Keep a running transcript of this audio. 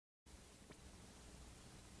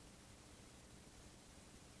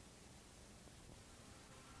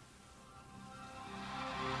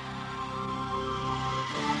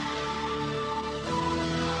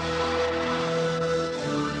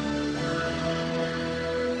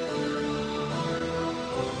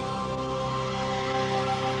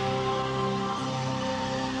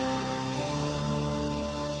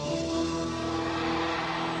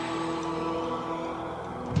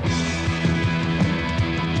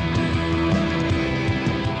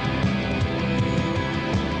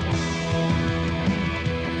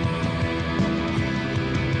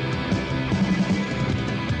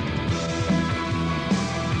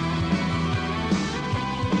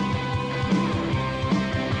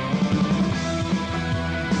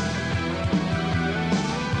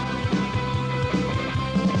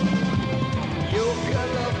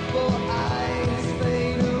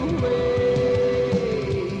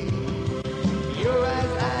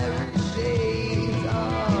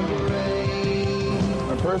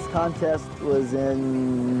first contest was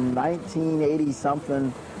in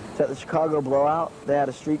 1980-something. It's at the Chicago Blowout. They had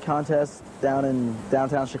a street contest down in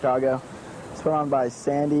downtown Chicago. It's put on by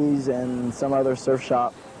Sandy's and some other surf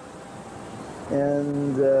shop.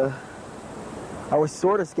 And I was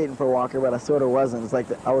sort of skating for Walker, but I sort of wasn't. It's like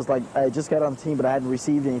I just got on the team, but I hadn't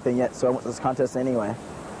received anything yet, so I went to this contest anyway.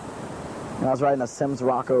 And I was riding a Sims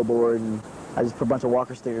Rocco board, and I just put a bunch of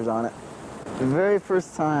Walker stickers on it. The very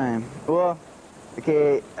first time, well,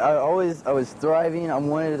 okay, I was thriving. I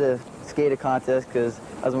wanted to skate a contest because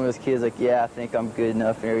I was one of those kids like, yeah, I think I'm good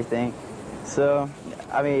enough and everything. So,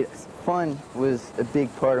 I mean, fun was a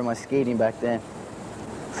big part of my skating back then.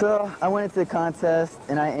 So I went into the contest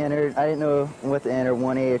and I entered. I didn't know what to enter,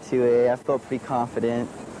 1A or 2A. I felt pretty confident,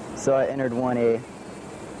 so I entered 1A.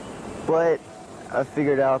 But I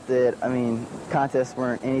figured out that, I mean, contests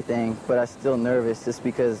weren't anything, but I was still nervous just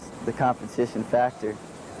because the competition factor.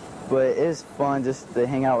 But it was fun just to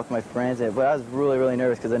hang out with my friends. But I was really, really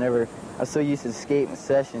nervous because I was so used to skating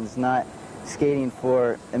sessions, not skating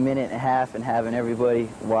for a minute and a half and having everybody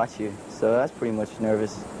watch you. So I was pretty much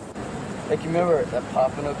nervous. Like, you remember that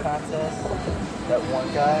Pompano contest? That one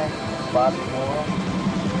guy, Bobby Moore?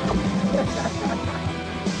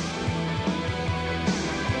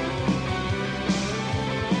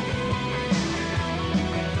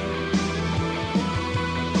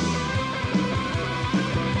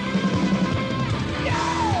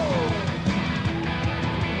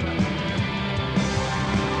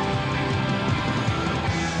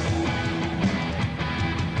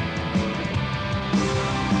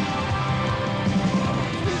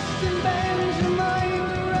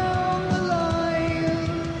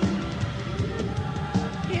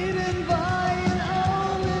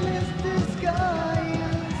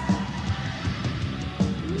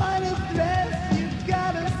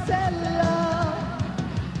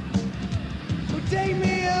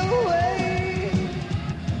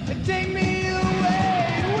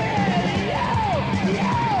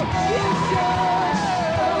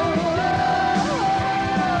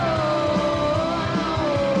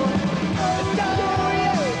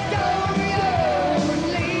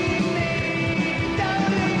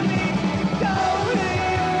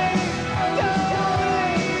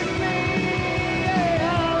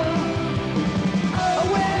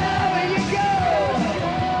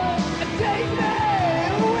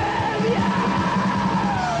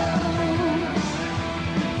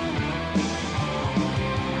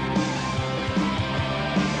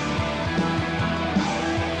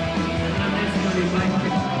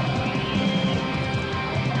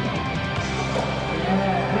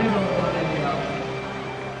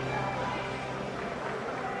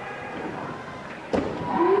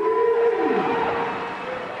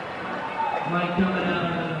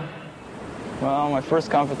 Well, my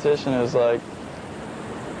first competition is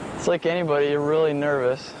it's like anybody, you're really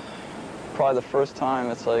nervous. Probably the first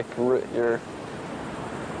time, it's like you're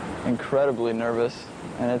incredibly nervous,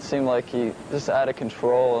 and it seemed like you just out of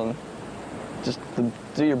control, and just to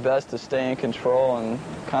do your best to stay in control and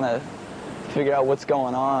kind of figure out what's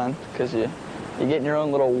going on, because you get in your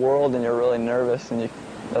own little world and you're really nervous, and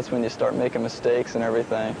that's when you start making mistakes and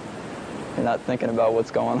everything. You're not thinking about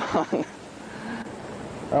what's going on.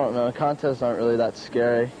 I don't know, contests aren't really that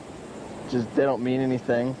scary. They don't mean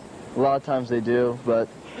anything. A lot of times they do, but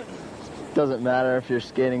it doesn't matter if you're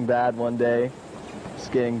skating bad one day,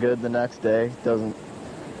 skating good the next day. Doesn't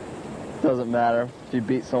matter. If you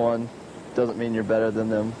beat someone, doesn't mean you're better than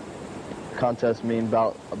them. Contests mean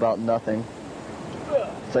about nothing.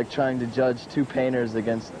 It's like trying to judge two painters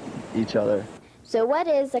against each other. So what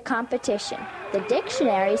is a competition? The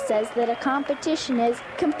dictionary says that a competition is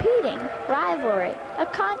competing, rivalry, a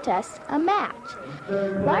contest, a match.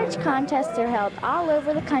 Large contests are held all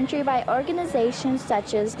over the country by organizations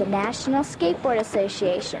such as the National Skateboard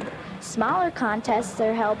Association. Smaller contests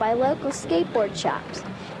are held by local skateboard shops.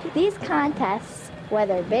 These contests,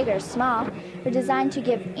 whether big or small, are designed to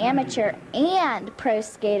give amateur and pro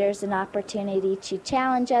skaters an opportunity to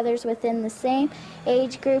challenge others within the same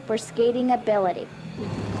age group or skating ability.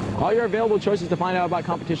 All your available choices to find out about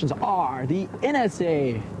competitions are the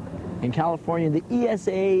NSA in California, the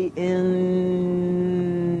ESA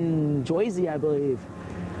in Jersey, I believe.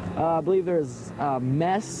 I believe there's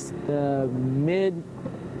MES, the mid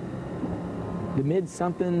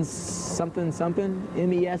something,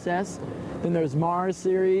 MESS. Then there's Mars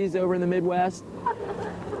series over in the Midwest.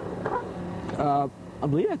 I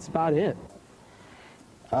believe that's about it.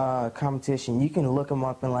 Competition, you can look them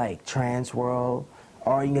up in like Trans World,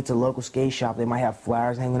 or you can get to a local skate shop. They might have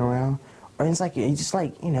flyers hanging around, or it's just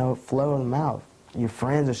like, you know, flow of the mouth. Your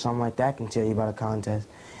friends or something like that can tell you about a contest.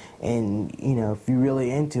 And, you know, if you're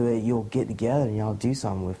really into it, you'll get together and y'all do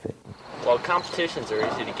something with it. Well, competitions are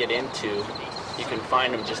easy to get into. You can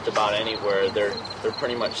find them just about anywhere. They're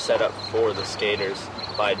pretty much set up for the skaters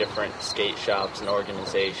by different skate shops and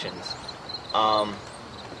organizations. The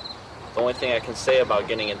only thing I can say about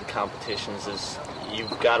getting into competitions is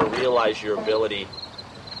you've got to realize your ability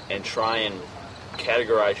and try and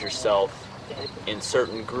categorize yourself in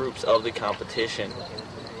certain groups of the competition.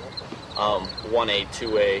 1A,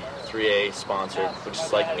 2A, 3A sponsored, which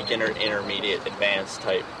is like beginner, intermediate, advanced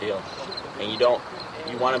type deal. And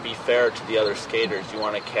you want to be fair to the other skaters. You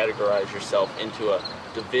want to categorize yourself into a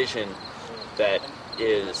division that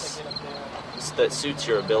suits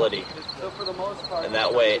your ability. And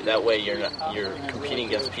that way you're competing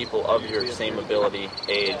against people of your same ability,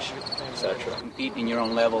 age, etc. Compete in your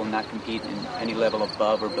own level and not compete in any level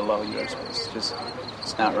above or below yours.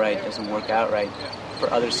 It's not right. It doesn't work out right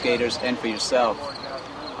for other skaters and for yourself.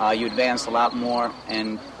 You advance a lot more,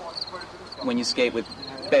 and when you skate with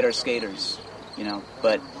better skaters, you know.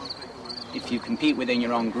 But if you compete within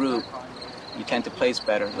your own group, you tend to place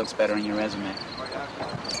better. It looks better in your resume.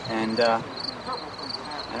 And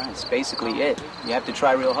that's basically it. You have to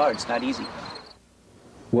try real hard. It's not easy.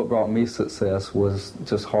 What brought me success was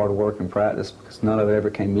just hard work and practice, because none of it ever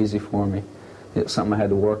came easy for me. It's something I had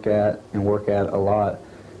to work at a lot,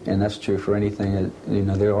 and that's true for anything. You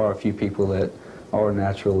know, there are a few people that are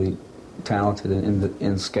naturally talented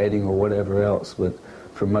in skating or whatever else, but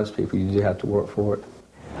for most people, you do have to work for it.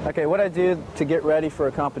 Okay, what I do to get ready for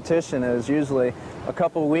a competition is usually a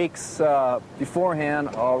couple weeks beforehand,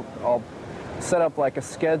 I'll set up like a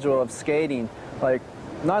schedule of skating, like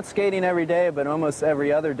not skating every day, but almost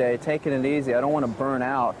every other day, taking it easy. I don't want to burn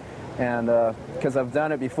out, and because I've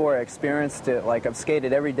done it before, I experienced it. Like, I've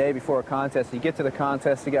skated every day before a contest. You get to the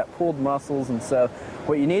contest, you got pulled muscles, and so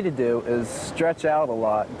what you need to do is stretch out a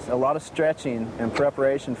lot. A lot of stretching in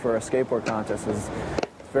preparation for a skateboard contest is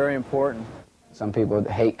very important. Some people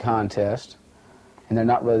hate contests, and they're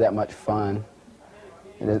not really that much fun.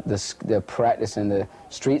 The practice and the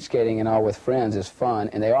street skating and all with friends is fun,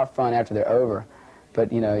 and they are fun after they're over.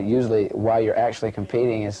 But, you know, usually while you're actually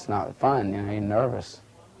competing, it's not fun. You know, you're nervous.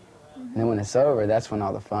 And then when it's over, that's when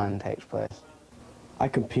all the fun takes place. I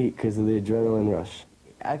compete because of the adrenaline rush.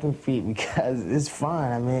 I compete because it's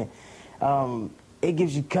fun. I mean, it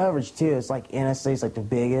gives you coverage, too. It's like NSA's like the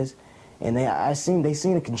biggest. And they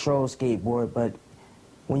seem to control skateboard, but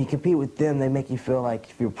when you compete with them, they make you feel like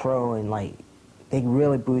if you're pro, and like they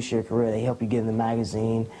really boost your career. They help you get in the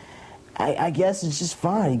magazine. I guess it's just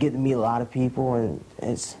fun. You get to meet a lot of people, and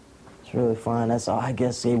it's really fun. That's all I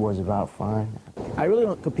guess skateboard's about, fun. I really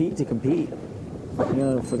don't compete to compete, you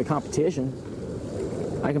know, for the competition.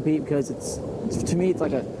 I compete because to me, it's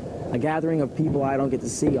like a gathering of people I don't get to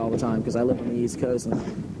see all the time, because I live on the East Coast, and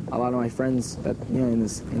a lot of my friends that, you know,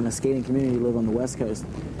 in the skating community live on the West Coast,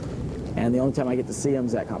 and the only time I get to see them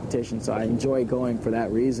is at competition, so I enjoy going for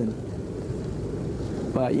that reason.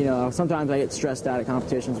 But, you know, sometimes I get stressed out at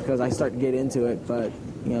competitions because I start to get into it, but,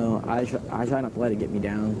 you know, I try not to let it get me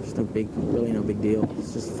down. It's really no big deal.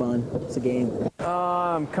 It's just fun. It's a game.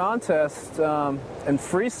 Contest and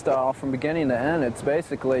freestyle from beginning to end, it's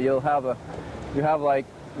basically you have like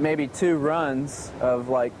maybe 2 runs of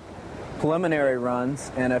like preliminary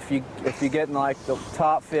runs, and if you get in like the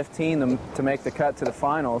top 15 to make the cut to the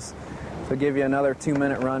finals, they'll give you another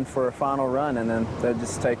 2-minute run for a final run, and then they'll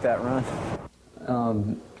just take that run.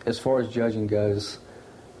 As far as judging goes,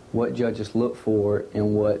 what judges look for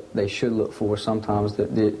and what they should look for, sometimes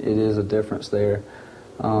it is a difference there.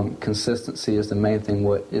 Consistency is the main thing.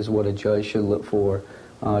 What a judge should look for.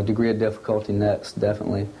 Degree of difficulty next,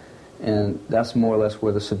 definitely, and that's more or less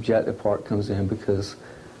where the subjective part comes in, because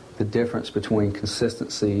the difference between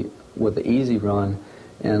consistency with the easy run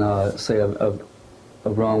and say a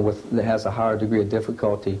run that has a higher degree of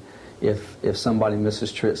difficulty. If somebody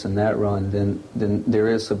misses tricks in that run, then there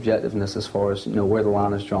is subjectiveness as far as, you know, where the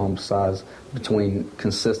line is drawn besides between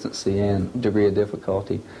consistency and degree of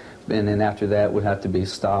difficulty. And then after that would have to be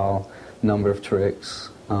style, number of tricks,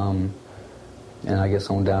 and I guess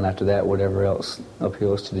on down after that, whatever else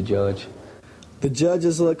appeals to the judge. The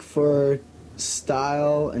judges look for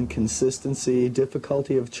style and consistency,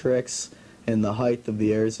 difficulty of tricks, and the height of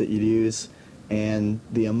the airs that you use, and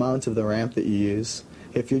the amount of the ramp that you use.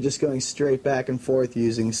 If you're just going straight back and forth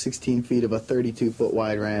using 16 feet of a 32-foot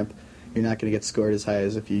wide ramp, you're not going to get scored as high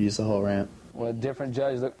as if you use the whole ramp. Well, different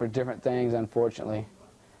judges look for different things, unfortunately.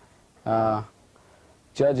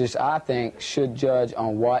 Judges, I think, should judge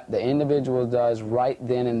on what the individual does right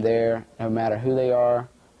then and there, no matter who they are,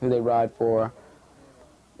 who they ride for.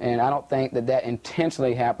 And I don't think that that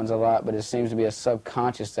intentionally happens a lot, but it seems to be a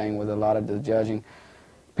subconscious thing with a lot of the judging.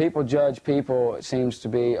 People judge people, it seems to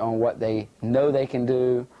be, on what they know they can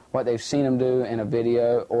do, what they've seen them do in a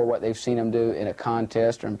video, or what they've seen them do in a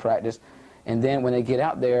contest or in practice. And then when they get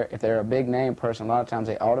out there, if they're a big name person, a lot of times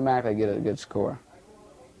they automatically get a good score.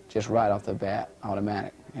 Just right off the bat,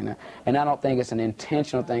 automatic. You know? And I don't think it's an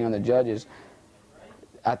intentional thing on the judges.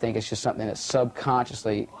 I think it's just something that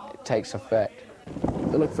subconsciously takes effect.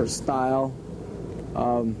 They look for style.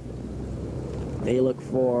 They look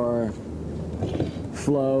for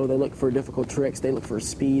flow. They look for difficult tricks. They look for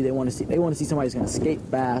speed. They want to see somebody who's going to skate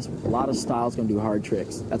fast with a lot of style, is going to do hard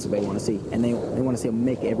tricks. That's what they want to see, and they want to see them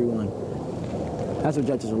make everyone. That's what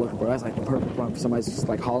judges are looking for. That's like the perfect one for somebody who's just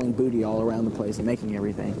like hauling booty all around the place and making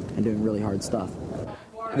everything and doing really hard stuff.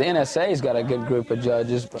 The NSA's got a good group of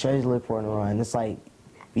judges. Judges look for in a run. It's like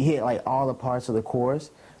you hit like all the parts of the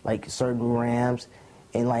course, like certain ramps,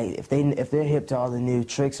 and like if they're hip to all the new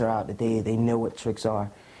tricks are out today, they know what tricks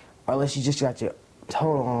are. Or unless you just got your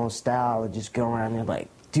total own style and just go around and like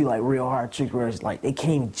do like real hard tricks where it's like they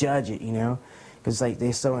can't even judge it, you know, because like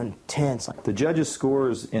they're so intense. The judges'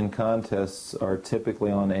 scores in contests are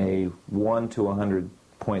typically on a 1 to 100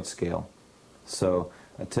 point scale. So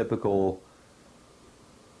a typical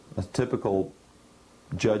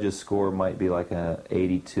judge's score might be like a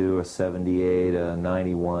 82, a 78, a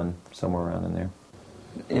 91, somewhere around in there.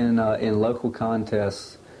 In local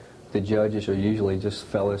contests, the judges are usually just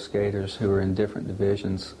fellow skaters who are in different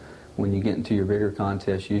divisions. When you get into your bigger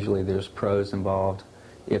contests, usually there's pros involved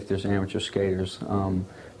if there's amateur skaters.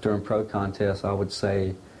 During pro contests, I would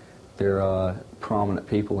say there are prominent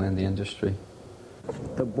people in the industry.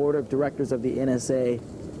 The board of directors of the NSA,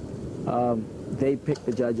 they pick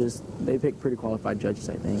the judges. They pick pretty qualified judges,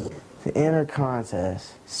 I think. To enter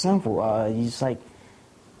contest, simple. You just like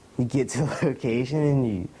you get to the location and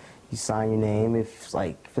you sign your name. If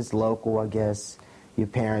it's local, I guess your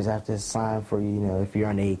parents have to sign for you. You know, if you're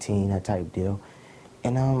under 18, that type of deal.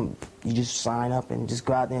 And you just sign up and just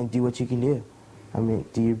go out there and do what you can do. I mean,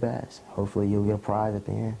 do your best. Hopefully, you'll get a prize at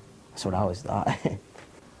the end. That's what I always thought.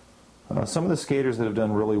 Some of the skaters that have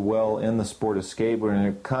done really well in the sport of skateboarding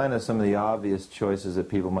are kind of some of the obvious choices that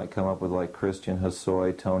people might come up with, like Christian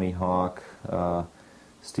Hosoi, Tony Hawk,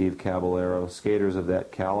 Steve Caballero, skaters of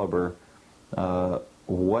that caliber.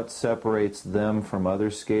 What separates them from other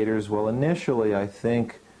skaters? Well, initially, I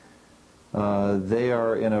think they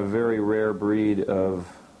are in a very rare breed of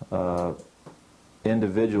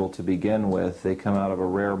individual to begin with. They come out of a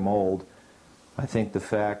rare mold. I think the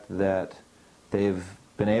fact that they've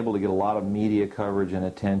been able to get a lot of media coverage and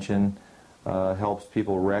attention helps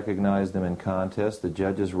people recognize them in contests. The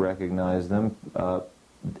judges recognize them.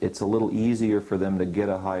 It's a little easier for them to get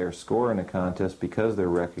a higher score in a contest because they're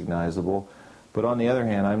recognizable. But on the other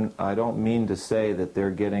hand, I don't mean to say that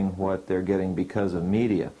they're getting what they're getting because of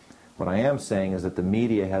media. What I am saying is that the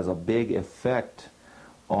media has a big effect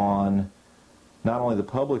on not only the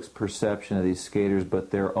public's perception of these skaters, but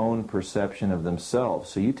their own perception of themselves.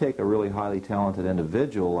 So you take a really highly talented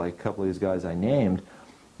individual, like a couple of these guys I named,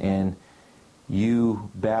 and you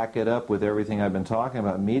back it up with everything I've been talking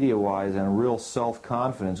about media-wise and a real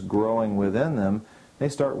self-confidence growing within them, they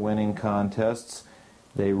start winning contests,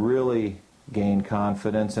 they really gain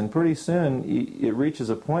confidence, and pretty soon it reaches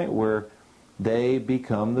a point where they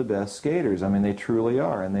become the best skaters. I mean, they truly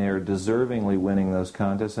are, and they are deservingly winning those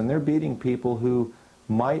contests, and they're beating people who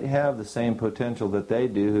might have the same potential that they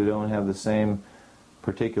do, who don't have the same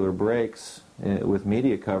particular breaks with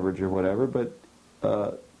media coverage or whatever, but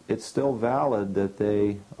it's still valid that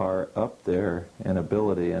they are up there in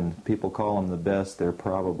ability, and people call them the best, they're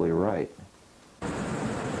probably right.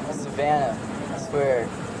 Savannah, I swear,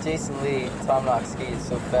 Jason Lee, Tom Knox skated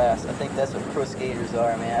so fast. I think that's what pro skaters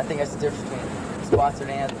are, man. I think that's the difference between sponsored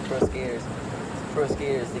and the pro skaters. The pro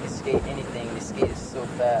skaters, they can skate anything. They skate so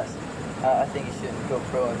fast. I think you shouldn't go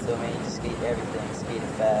pro until, man, you just skate everything, skate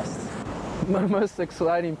it fast. My most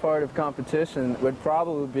exciting part of competition would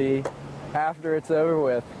probably be after it's over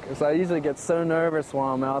with, because I usually get so nervous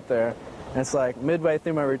while I'm out there. And it's like midway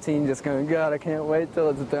through my routine just going, God, I can't wait till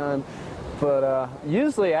it's done. But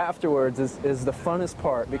usually afterwards is the funnest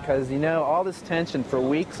part, because you know all this tension for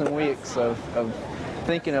weeks and weeks of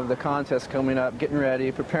thinking of the contest coming up, getting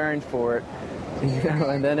ready, preparing for it, you know,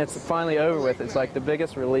 and then it's finally over with. It's like the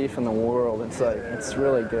biggest relief in the world. It's like, it's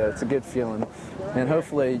really good. It's a good feeling, and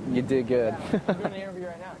hopefully you do good.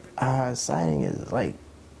 Exciting is like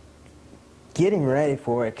getting ready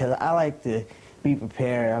for it, because I like to be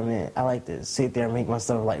prepared. I mean, I like to sit there and make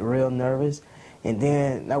myself like real nervous. And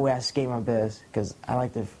then that way I skate my best, because I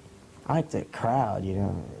like to I like the crowd, you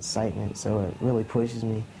know, excitement, so it really pushes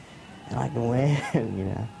me. I like to win, you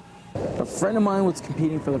know. If a friend of mine was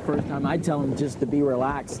competing for the first time, I'd tell him just to be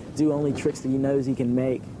relaxed, do only tricks that he knows he can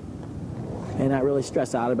make, and not really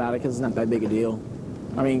stress out about it because it's not that big a deal.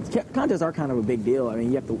 I mean, contests are kind of a big deal. I mean,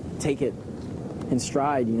 you have to take it in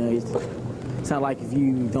stride, you know. It's not like if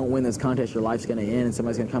you don't win this contest, your life's going to end and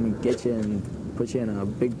somebody's going to come and get you and put you in a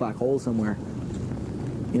big black hole somewhere.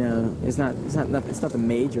 You know, it's nothing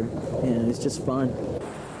major. You know, it's just fun.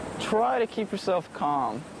 Try to keep yourself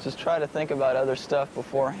calm. Just try to think about other stuff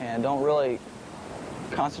beforehand. Don't really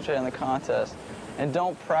concentrate on the contest. And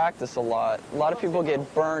don't practice a lot. A lot of people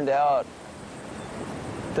get burned out.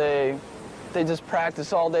 They just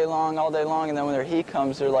practice all day long, and then when their heat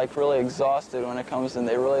comes, they're like really exhausted when it comes, and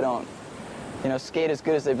they really don't, you know, skate as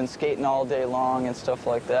good as they've been skating all day long and stuff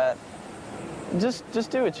like that.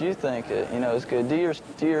 Just do what you think, you know, is good. Do your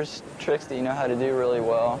tricks that you know how to do really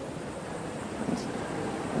well.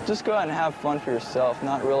 Just go out and have fun for yourself,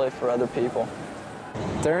 not really for other people.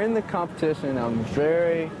 During the competition, I'm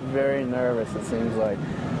very, very nervous, it seems like.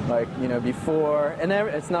 Like, you know, before, and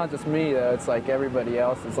it's not just me, though, it's like everybody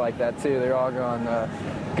else is like that, too. They're all going,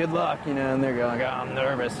 good luck, you know, and they're going, oh, I'm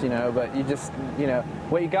nervous, you know, but you just, you know,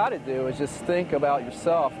 what you got to do is just think about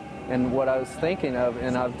yourself. And what I was thinking of,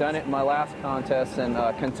 and I've done it in my last contest in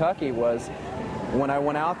Kentucky, was when I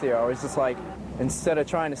went out there, I was just like, instead of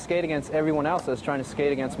trying to skate against everyone else, I was trying to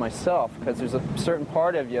skate against myself, because there's a certain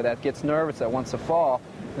part of you that gets nervous, that wants to fall.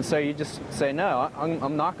 And so you just say, no,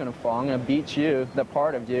 I'm not going to fall. I'm going to beat you, the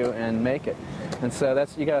part of you, and make it. And so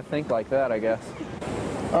you got to think like that, I guess.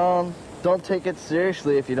 Don't take it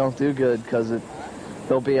seriously if you don't do good, because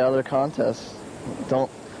there'll be other contests.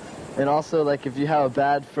 And also, like, if you have a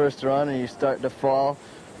bad first run and you start to fall,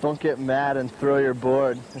 don't get mad and throw your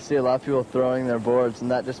board. I see a lot of people throwing their boards, and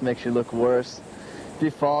that just makes you look worse. If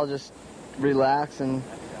you fall, just relax and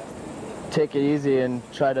take it easy and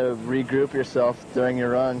try to regroup yourself during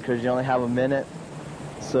your run, because you only have a minute.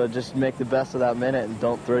 So just make the best of that minute and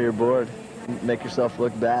don't throw your board. Make yourself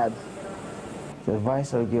look bad. The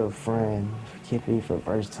advice I would give a friend competing for the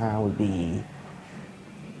first time would be,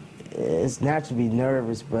 it's natural to be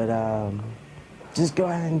nervous, but just go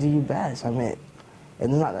out and do your best. I mean,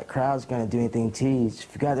 and not that crowd's going to do anything to you. If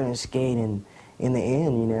you go out there and skate, and in the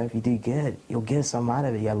end, you know, if you do good, you'll get something out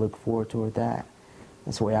of it. You got to look forward toward that.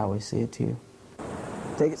 That's the way I always see it, too.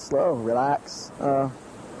 Take it slow, relax.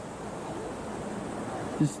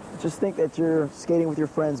 Just think that you're skating with your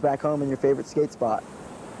friends back home in your favorite skate spot,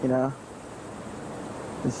 you know?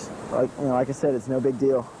 It's like I said, it's no big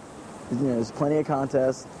deal. You know, there's plenty of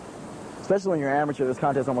contests. Especially when you're amateur, there's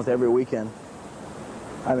contests almost every weekend.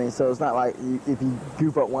 I mean, so it's not like if you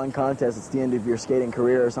goof up one contest, it's the end of your skating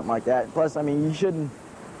career or something like that. Plus, I mean, you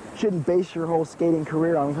shouldn't base your whole skating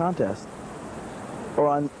career on a contest or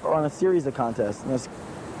on a series of contests. You know,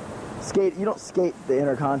 you don't skate the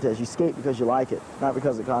inner contest. You skate because you like it, not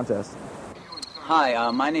because of the contest.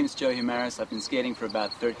 Hi, my name is Joe Jimenez. I've been skating for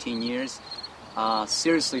about 13 years.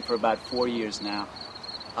 Seriously, for about 4 years now.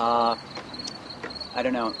 I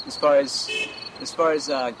don't know. As far as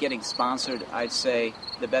getting sponsored, I'd say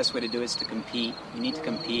the best way to do it is to compete. You need to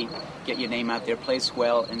compete, get your name out there, place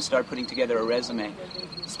well, and start putting together a resume.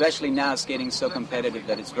 Especially now, skating's so competitive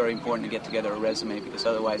that it's very important to get together a resume, because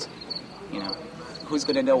otherwise, you know, who's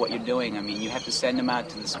going to know what you're doing? I mean, you have to send them out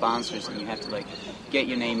to the sponsors, and you have to, like, get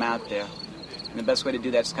your name out there. And the best way to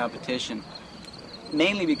do that is competition.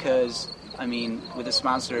 Mainly because, I mean, with a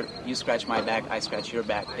sponsor, you scratch my back, I scratch your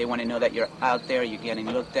back. They want to know that you're out there, you're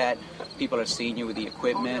getting looked at, people are seeing you with the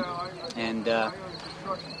equipment, and,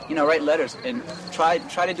 you know, write letters, and try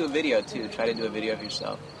to do a video, too. Try to do a video of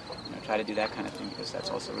yourself. You know, try to do that kind of thing, because that's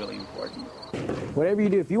also really important. Whatever you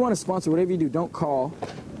do, if you want to sponsor, whatever you do, don't call.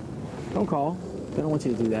 Don't call. They don't want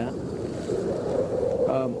you to do that.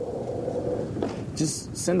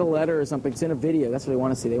 Just send a letter or something. Send a video. That's what they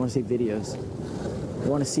want to see. They want to see videos. They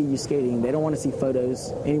want to see you skating. They don't want to see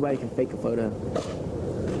photos. Anybody can fake a photo.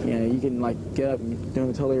 You know, you can, like, get up and do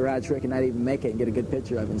a totally rad trick and not even make it and get a good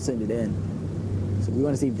picture of it and send it in. So we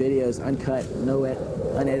want to see videos, uncut,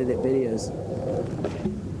 unedited videos.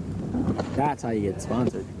 That's how you get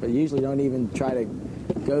sponsored. But you usually don't even try to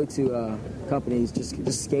go to companies.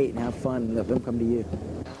 Just skate and have fun and let them come to you.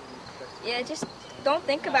 Yeah, just don't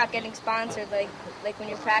think about getting sponsored. Like when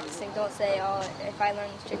you're practicing, don't say, oh, if I learn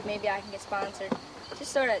this trick, maybe I can get sponsored.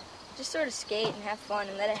 Just sort of skate and have fun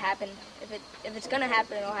and let it happen. If it's gonna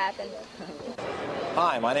happen, it'll happen.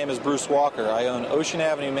 Hi, my name is Bruce Walker. I own Ocean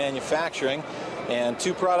Avenue Manufacturing, And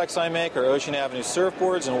two products I make are Ocean Avenue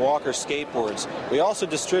surfboards and Walker skateboards. We also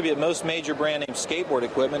distribute most major brand name skateboard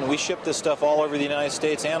equipment. We ship this stuff all over the United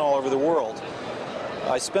States and all over the world.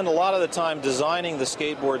 I spend a lot of the time designing the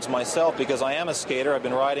skateboards myself because I am a skater. I've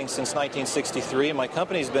been riding since 1963, and my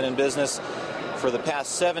company's been in business for the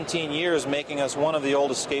past 17 years, making us one of the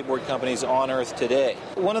oldest skateboard companies on earth today.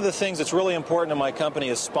 One of the things that's really important to my company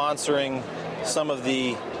is sponsoring some of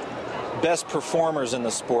the best performers in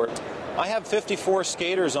the sport. I have 54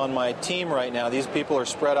 skaters on my team right now. These people are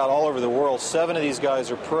spread out all over the world. 7 of these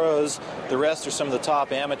guys are pros. The rest are some of the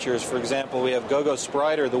top amateurs. For example, we have Gogo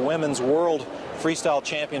Sprider, the women's world freestyle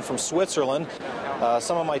champion from Switzerland.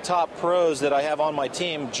 Some of my top pros that I have on my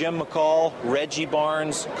team, Jim McCall, Reggie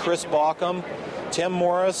Barnes, Chris Bauckham, Tim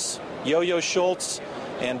Morris, Yo-Yo Schultz,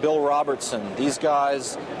 and Bill Robertson. These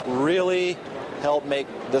guys really help make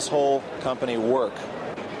this whole company work.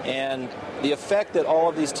 And the effect that all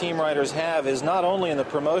of these team riders have is not only in the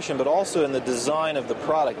promotion, but also in the design of the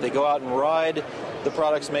product. They go out and ride the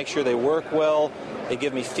products, make sure they work well. They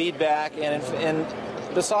give me feedback. And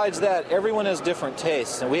besides that, everyone has different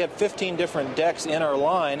tastes. And we have 15 different decks in our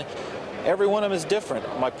line. Every one of them is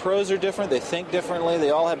different. My pros are different. They think differently. They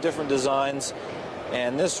all have different designs.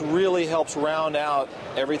 And this really helps round out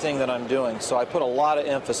everything that I'm doing. So I put a lot of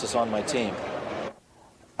emphasis on my team.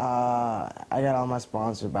 I got all my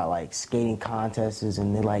sponsors about like skating contests,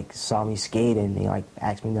 and they like saw me skate and they like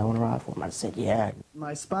asked me if I want to ride for them. I said yeah.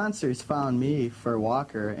 My sponsors found me for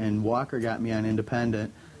Walker, and Walker got me on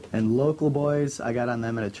Independent. And Local Boys, I got on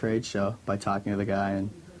them at a trade show by talking to the guy, and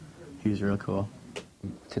he was real cool.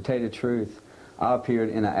 To tell you the truth, I appeared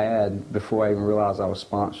in an ad before I even realized I was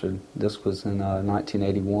sponsored. This was in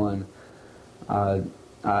 1981.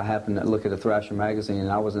 I happened to look at a Thrasher magazine,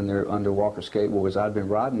 and I was in there under Walker Skateboards. I'd been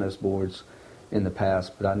riding those boards in the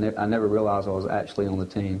past, but I never realized I was actually on the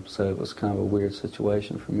team, so it was kind of a weird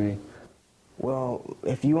situation for me. Well,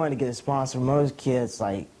 if you want to get a sponsor, most kids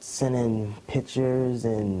like sending pictures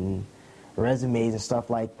and resumes and stuff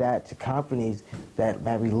like that to companies that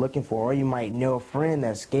we're looking for, or you might know a friend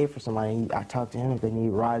that skates for somebody. I talk to him if they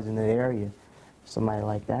need rides in the area, somebody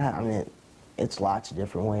like that. I mean, it's lots of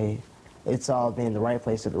different ways. It's all being in the right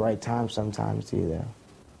place at the right time sometimes too,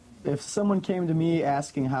 though. If someone came to me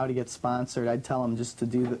asking how to get sponsored, I'd tell them just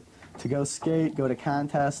to go skate, go to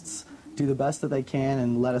contests, do the best that they can,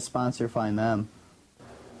 and let a sponsor find them.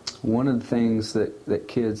 One of the things that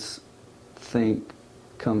kids think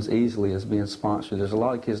comes easily is being sponsored. There's a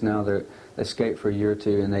lot of kids now that they skate for a year or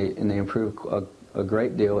two and they improve a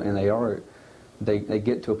great deal, and they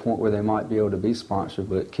get to a point where they might be able to be sponsored,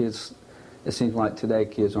 but kids, it seems like today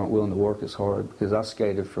kids aren't willing to work as hard, because I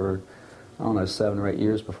skated for, I don't know, 7 or 8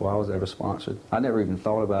 years before I was ever sponsored. I never even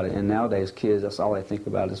thought about it, and nowadays kids, that's all they think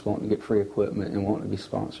about is wanting to get free equipment and wanting to be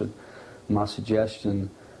sponsored. My suggestion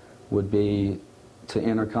would be to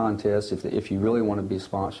enter contests. If you really want to be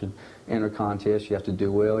sponsored, enter contests. You have to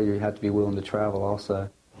do well. You have to be willing to travel also.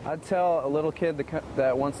 I'd tell a little kid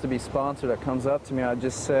that wants to be sponsored, that comes up to me, I'd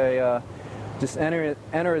just say, just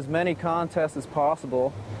enter as many contests as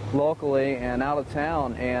possible, locally and out of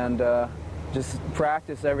town, and just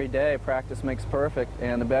practice every day. Practice makes perfect,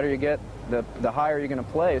 and the better you get, the higher you're going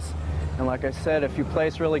to place. And like I said, if you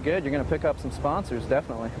place really good, you're going to pick up some sponsors,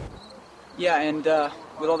 definitely. Yeah, and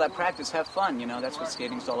with all that practice, have fun. You know, that's what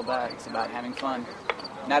skating's all about. It's about having fun,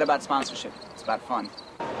 not about sponsorship. It's about fun.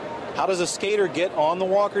 How does a skater get on the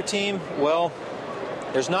Walker team? Well,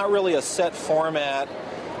 there's not really a set format.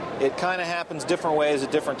 It kind of happens different ways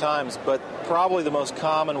at different times, but probably the most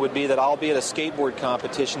common would be that I'll be at a skateboard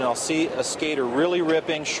competition and I'll see a skater really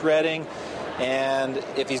ripping, shredding, and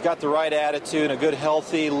if he's got the right attitude and a good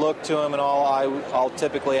healthy look to him and all, I'll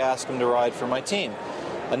typically ask him to ride for my team.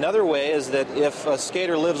 Another way is that if a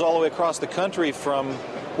skater lives all the way across the country from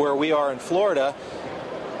where we are in Florida,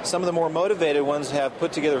 some of the more motivated ones have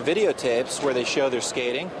put together videotapes where they show their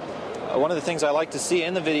skating. One of the things I like to see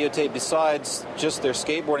in the videotape, besides just their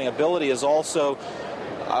skateboarding ability, is also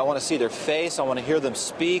I want to see their face, I want to hear them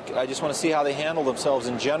speak, I just want to see how they handle themselves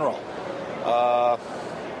in general.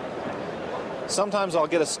 Sometimes I'll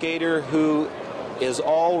get a skater who is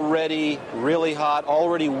already really hot,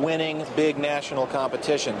 already winning big national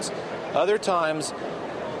competitions. Other times,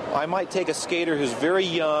 I might take a skater who's very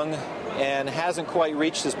young and hasn't quite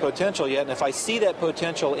reached his potential yet, and if I see that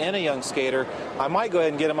potential in a young skater, I might go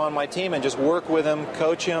ahead and get him on my team and just work with him,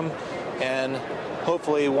 coach him, and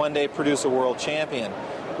hopefully one day produce a world champion.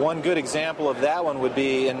 One good example of that one would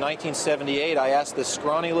be in 1978, I asked this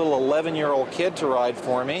scrawny little 11-year-old kid to ride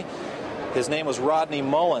for me. His name was Rodney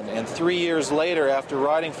Mullen, and 3 years later, after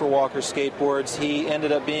riding for Walker Skateboards, he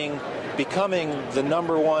ended up being becoming the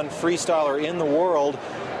 #1 freestyler in the world.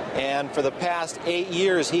 And for the past 8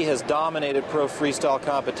 years, he has dominated pro freestyle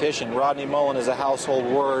competition. Rodney Mullen is a household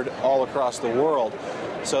word all across the world.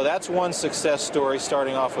 So that's one success story,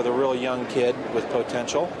 starting off with a real young kid with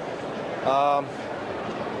potential.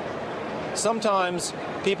 Sometimes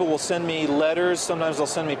people will send me letters, sometimes they'll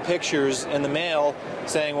send me pictures in the mail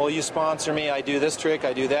saying, well, you sponsor me, I do this trick,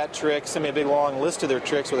 I do that trick, send me a big long list of their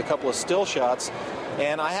tricks with a couple of still shots.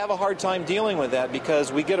 And I have a hard time dealing with that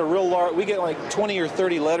because we get like 20 or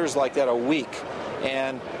 30 letters like that a week.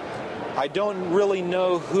 And I don't really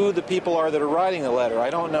know who the people are that are writing the letter. I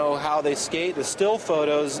don't know how they skate. The still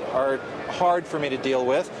photos are hard for me to deal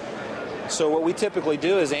with. So what we typically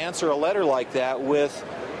do is answer a letter like that with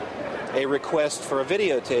a request for a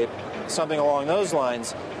videotape, something along those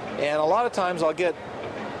lines. And a lot of times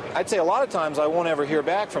I'd say a lot of times I won't ever hear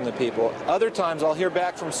back from the people. Other times I'll hear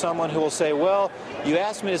back from someone who will say, well, you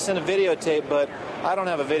asked me to send a videotape, but I don't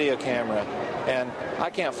have a video camera, and I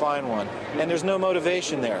can't find one. And there's no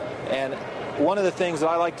motivation there. And one of the things that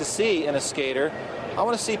I like to see in a skater, I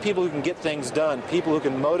want to see people who can get things done, people who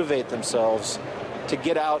can motivate themselves to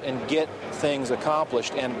get out and get things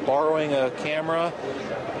accomplished. And borrowing a camera,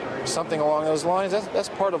 something along those lines, that's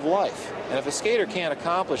part of life. And if a skater can't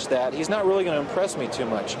accomplish that, he's not really going to impress me too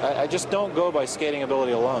much. I just don't go by skating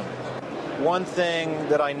ability alone. One thing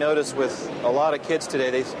that I notice with a lot of kids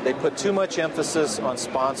today, they put too much emphasis on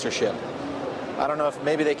sponsorship. I don't know if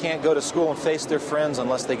maybe they can't go to school and face their friends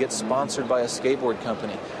unless they get sponsored by a skateboard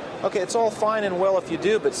company. Okay, it's all fine and well if you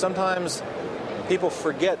do, but sometimes people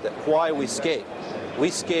forget that why we skate.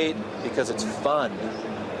 We skate because it's fun.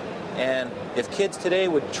 And if kids today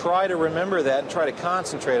would try to remember that and try to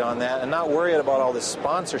concentrate on that and not worry about all this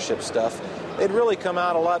sponsorship stuff, they'd really come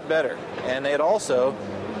out a lot better. And they'd also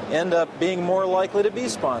end up being more likely to be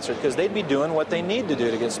sponsored because they'd be doing what they need to do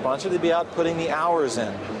to get sponsored. They'd be out putting the hours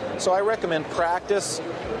in. So I recommend practice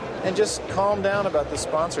and just calm down about the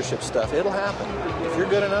sponsorship stuff. It'll happen. If you're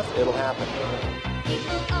good enough, it'll happen.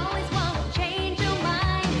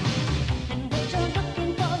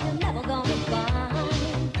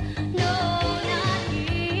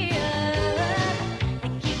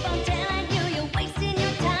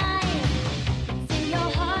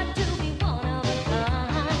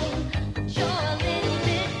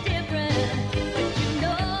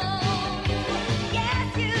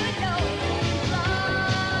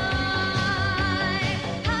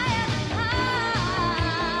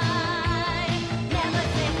 Never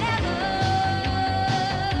say never.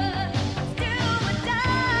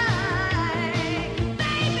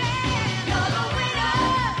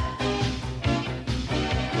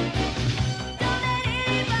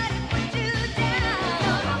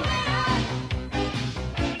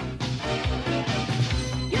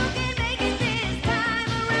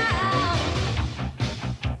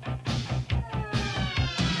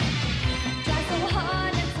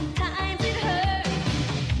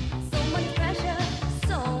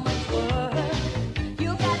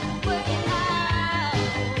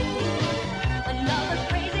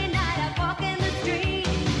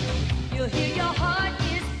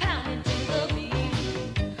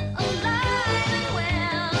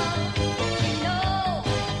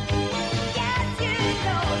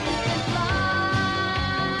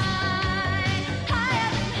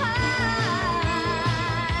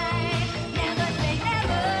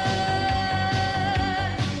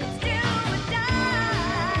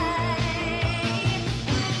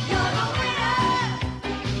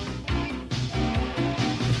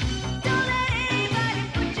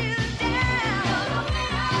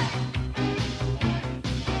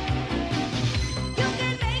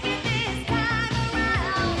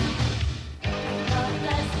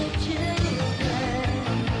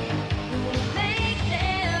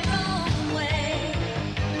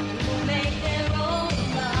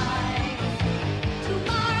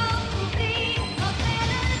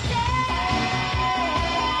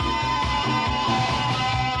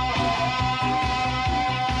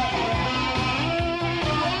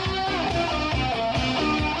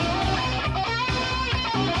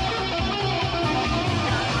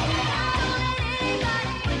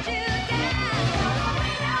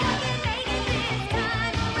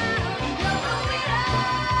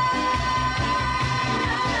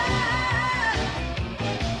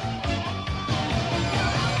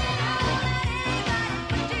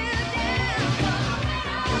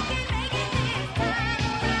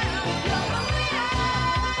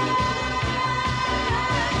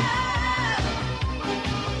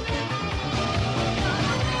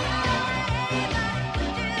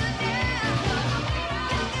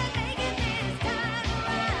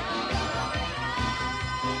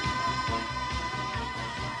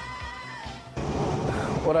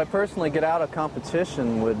 What I personally get out of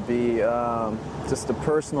competition would be just a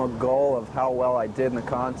personal goal of how well I did in the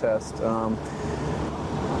contest.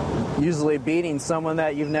 Usually beating someone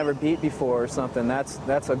that you've never beat before or something,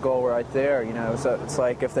 that's a goal right there, you know. So it's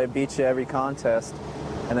like if they beat you every contest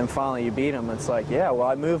and then finally you beat them, it's like, yeah, well,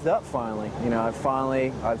 I moved up finally. You know,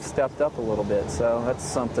 I've stepped up a little bit, so that's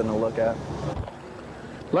something to look at.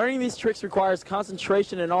 Learning these tricks requires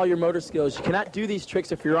concentration in all your motor skills. You cannot do these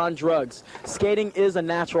tricks if you're on drugs. Skating is a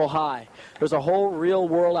natural high. There's a whole real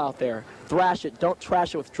world out there. Thrash it, don't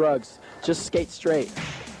trash it with drugs. Just skate straight.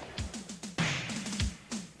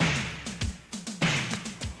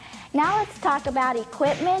 Now let's talk about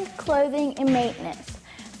equipment, clothing, and maintenance.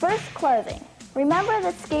 First, clothing. Remember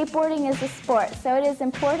that skateboarding is a sport, so it is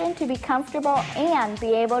important to be comfortable and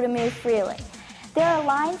be able to move freely. There are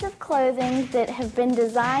lines of clothing that have been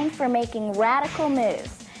designed for making radical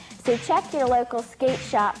moves, so check your local skate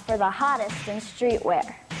shop for the hottest in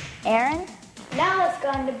streetwear. Aaron? Now let's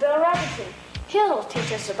go into Bill Robertson. He'll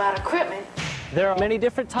teach us about equipment. There are many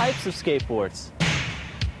different types of skateboards.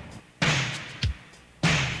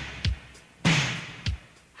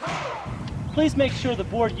 Please make sure the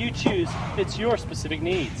board you choose fits your specific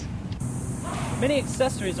needs. Many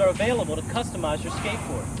accessories are available to customize your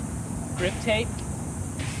skateboard. Grip tape,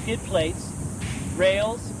 skid plates,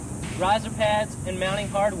 rails, riser pads, and mounting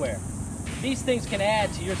hardware. These things can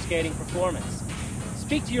add to your skating performance.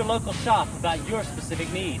 Speak to your local shop about your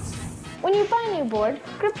specific needs. When you buy a new board,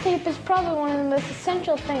 grip tape is probably one of the most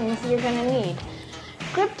essential things you're going to need.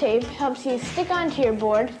 Grip tape helps you stick onto your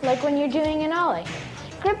board like when you're doing an ollie.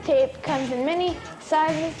 Grip tape comes in many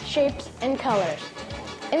sizes, shapes, and colors.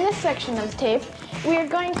 In this section of the tape, we are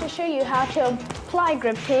going to show you how to apply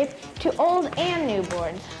grip tape to old and new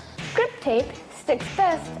boards. Grip tape sticks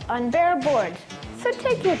best on bare boards, so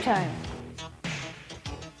take your time.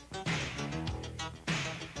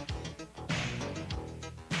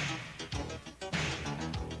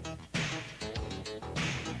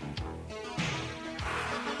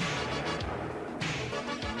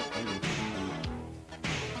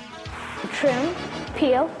 Trim,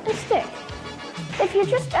 peel, and stick. If you're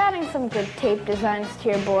just adding some grip tape designs to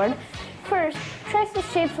your board, first, trace the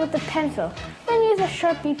shapes with a pencil, then use a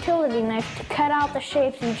sharp utility knife to cut out the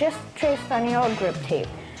shapes you just traced on your old grip tape.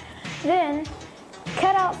 Then,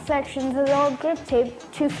 cut out sections of the old grip tape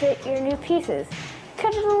to fit your new pieces.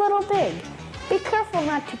 Cut it a little big. Be careful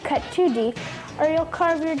not to cut too deep or you'll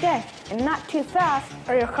carve your deck, and not too fast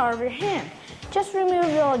or you'll carve your hand. Just remove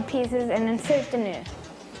the old pieces and insert the new.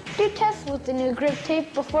 Do tests with the new grip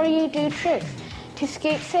tape before you do tricks to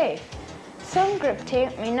skate safe. Some grip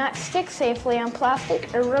tape may not stick safely on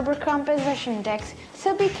plastic or rubber composition decks,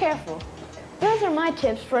 so be careful. Those are my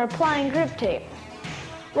tips for applying grip tape.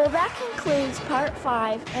 Well, that concludes part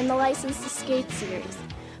 5 and the License to Skate series.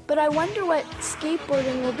 But I wonder what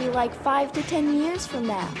skateboarding will be like 5 to 10 years from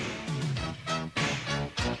now.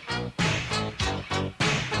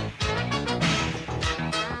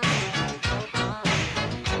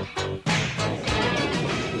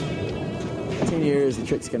 Years, the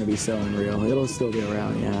trick's gonna be so unreal. It'll still be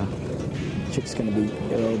around, yeah. The trick's gonna be,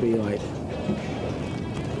 it'll be like,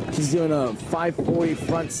 she's doing a 540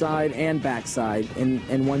 front side and back side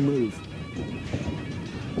in one move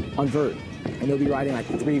on vert, and they'll be riding like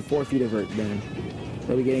 3-4 feet of vert. Then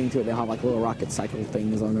they'll be getting to it. They'll have like little rocket cycle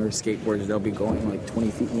things on their skateboards. They'll be going like 20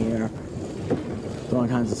 feet in the air, doing all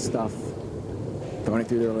kinds of stuff, throwing it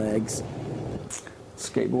through their legs.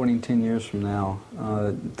 Skateboarding 10 years from now,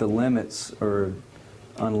 the limits are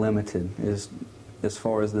unlimited as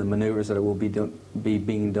far as the maneuvers that will be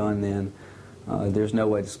being done then. There's no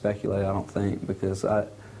way to speculate, I don't think, because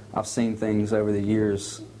I've seen things over the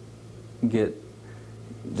years get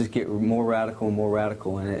more radical and more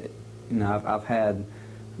radical, and it, you know, I've had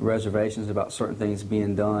reservations about certain things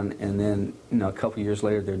being done, and then, you know, a couple years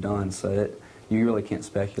later they're done, so you really can't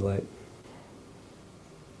speculate.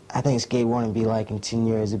 I think skateboarding would be like in 10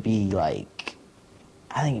 years, it'd be like,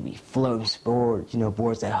 I think it'd be floating boards, you know,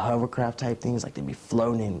 boards that hovercraft type things, like they'd be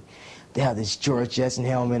floating and they have this George Jetson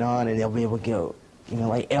helmet on and they'll be able to go, you know,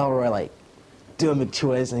 like Elroy, like do a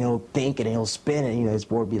McTwist and he'll think it and he'll spin it, you know, his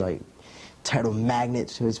board would be like tied with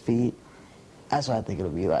magnets to his feet. That's what I think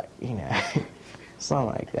it'll be like, you know, something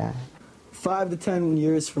like that. 5 to 10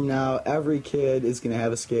 years from now, every kid is going to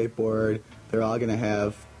have a skateboard. They're all going to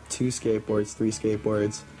have 2 skateboards, 3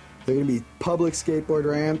 skateboards. There are going to be public skateboard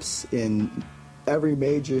ramps in every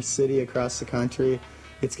major city across the country.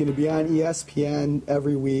 It's going to be on ESPN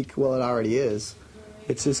every week. Well, it already is.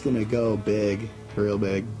 It's just going to go big, real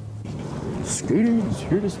big. Skating is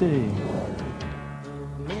here to stay.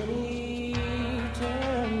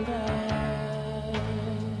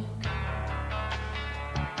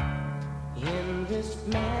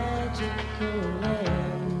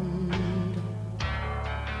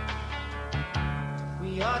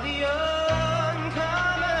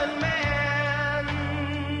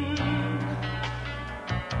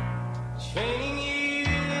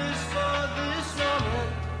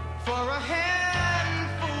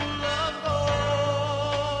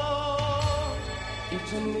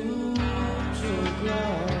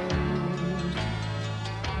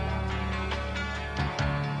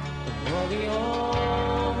 we all